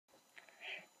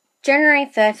January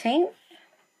 13th.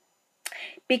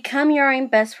 Become your own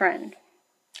best friend.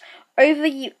 Over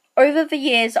the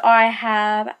years, I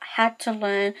have had to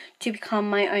learn to become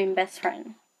my own best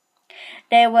friend.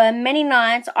 There were many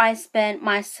nights I spent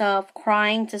myself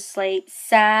crying to sleep,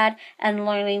 sad and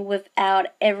lonely without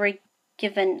every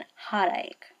given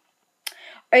heartache.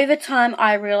 Over time,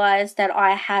 I realized that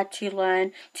I had to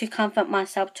learn to comfort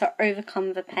myself to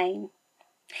overcome the pain.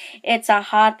 It's a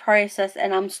hard process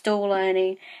and I'm still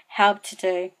learning how to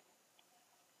do.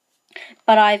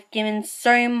 But I've gotten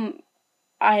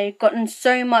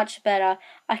so much better.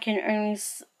 I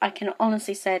can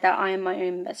honestly say that I am my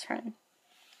own best friend.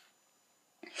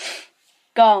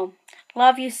 Goal: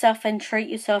 love yourself and treat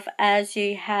yourself as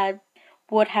you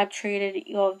would have treated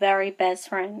your very best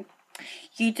friend.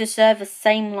 You deserve the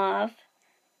same love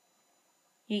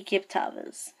you give to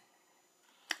others.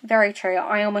 Very true.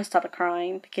 I almost started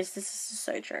crying because this is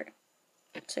so true.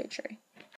 So true.